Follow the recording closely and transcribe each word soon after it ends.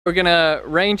We're gonna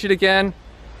range it again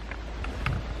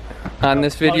on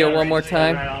this video one more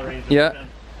time. Right, yeah.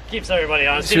 Keeps everybody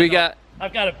honest. So we got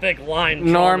I've got a big line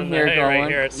Norm here going. going. Right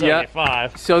here at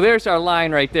 75. Yep. So there's our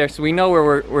line right there. So we know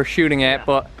where we're shooting at,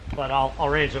 but I'll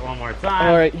range it one more time.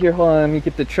 All right, here, hold on. Let me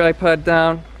get the tripod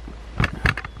down.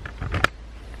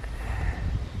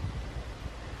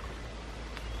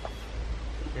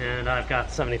 And I've got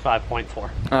 75.4.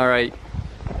 All right.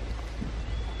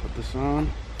 Put this on.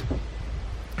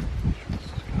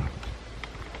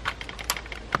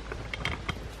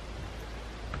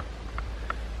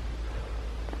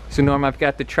 So Norm, I've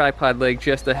got the tripod leg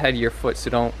just ahead of your foot, so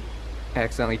don't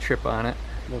accidentally trip on it.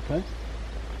 Okay.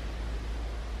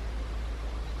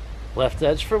 Left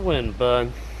edge for wind,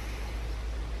 bud.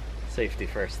 Safety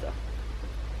first, though.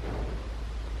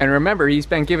 And remember, he's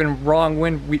been giving wrong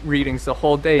wind readings the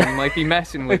whole day. He might be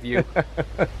messing with you.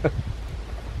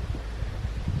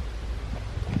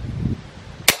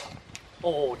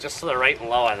 Oh, just to the right and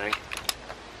low, I think.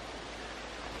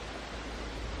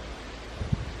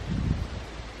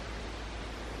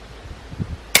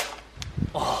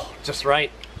 Oh, just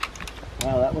right.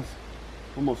 Wow, that was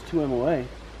almost 2 MOA.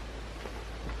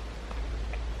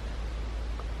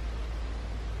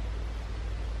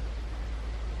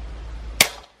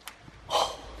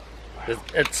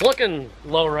 It's looking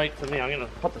low right to me. I'm gonna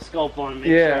put the scope on and make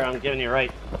sure I'm giving you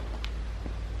right.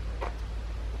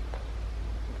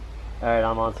 All right,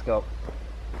 I'm on scope.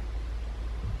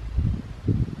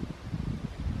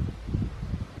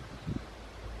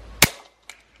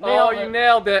 Oh, you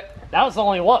nailed it. That was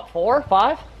only what, 4,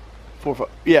 5? 4, 5.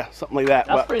 Yeah, something like that.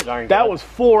 That's pretty darn good. That was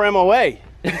 4 MOA.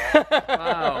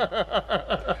 Wow.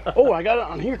 Oh, I got it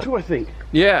on here too, I think.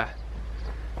 Yeah.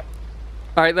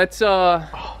 All right, let's No,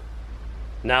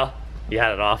 you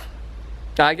had it off.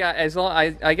 I got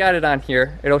I got it on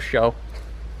here. It'll show.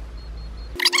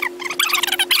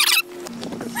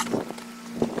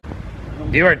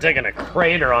 You were digging a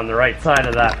crater on the right side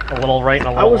of that, a little right and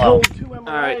a I little was low. holding 2 MOA.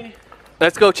 All right,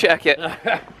 let's go check it.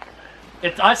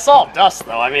 I saw dust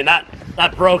though. I mean that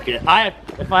broke it.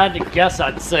 If I had to guess,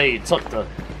 I'd say you took the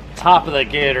top of the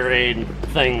Gatorade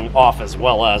thing off as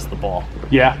well as the ball.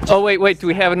 Yeah. Oh wait, do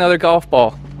we have another golf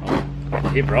ball?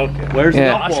 He broke it. Where's the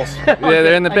Yeah. golf balls? Yeah,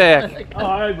 they're in the back.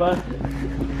 All right, bud.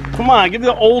 Come on, give me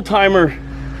the old timer.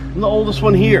 I'm the oldest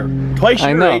one here. Twice I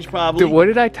your know. age, probably. Dude, what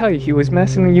did I tell you? He was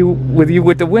messing with you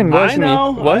with the wind, wasn't I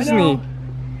know, he? Wasn't I know.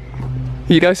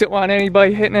 he? He doesn't want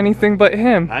anybody hitting anything but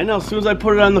him. I know. As soon as I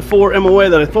put it on the 4 MOA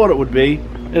that I thought it would be,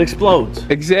 it explodes.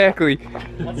 Exactly.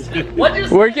 What you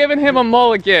We're giving him a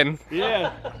mulligan.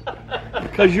 Yeah.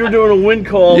 Because you're doing a wind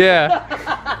call. Yeah.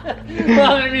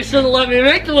 Well, maybe you should have let me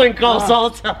make the wind calls all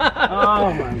the time.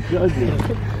 Oh my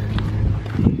goodness.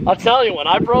 I'll tell you, when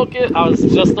I broke it, I was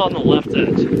just on the left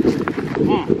edge.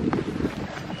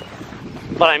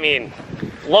 But I mean,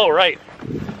 low right.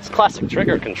 It's classic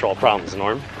trigger control problems,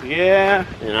 Norm. Yeah.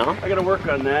 You know? I gotta work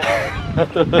on that.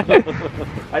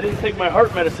 I didn't take my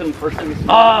heart medicine first thing.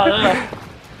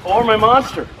 Or my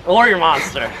monster. Or your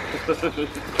monster.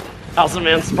 How's a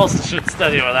man supposed to shoot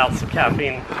steady without some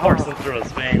caffeine coursing through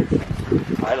his veins?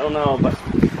 I don't know, but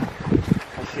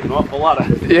I've seen an awful lot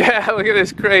of Yeah, look at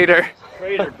this crater.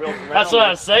 crater built around. That's what I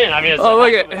was saying. I mean, it's Oh, a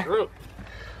look heck of at- a group.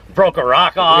 Broke a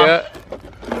rock off. Yeah.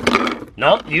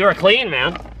 Nope, you were clean,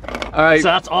 man. All right. So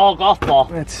that's all golf ball.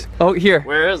 Let's. Oh, here.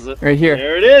 Where is it? Right here.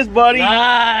 There it is, buddy.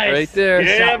 Nice. Right there.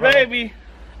 Yeah, baby.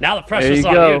 Now the pressure's you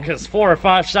on go. you because 4 or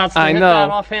 5 shots to I hit know. that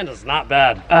offhand is not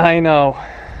bad. I know.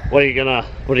 What are you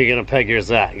gonna peg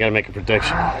yours at? You gotta make a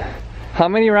prediction. How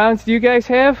many rounds do you guys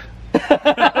have?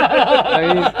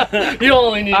 I mean, You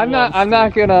only need I'm one.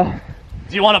 not gonna.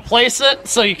 Do you want to place it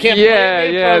so you can't?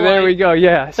 Yeah, there we go.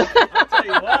 Yes. I'll tell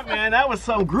you what, man, that was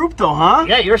some group though, huh?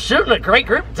 Yeah, you're shooting a great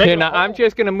group. Okay, now I'm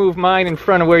just gonna move mine in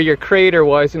front of where your crater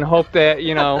was and hope that,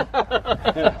 you know.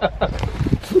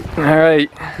 All right.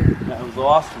 That was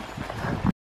awesome.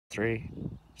 3,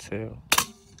 2.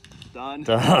 Done.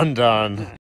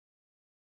 Done.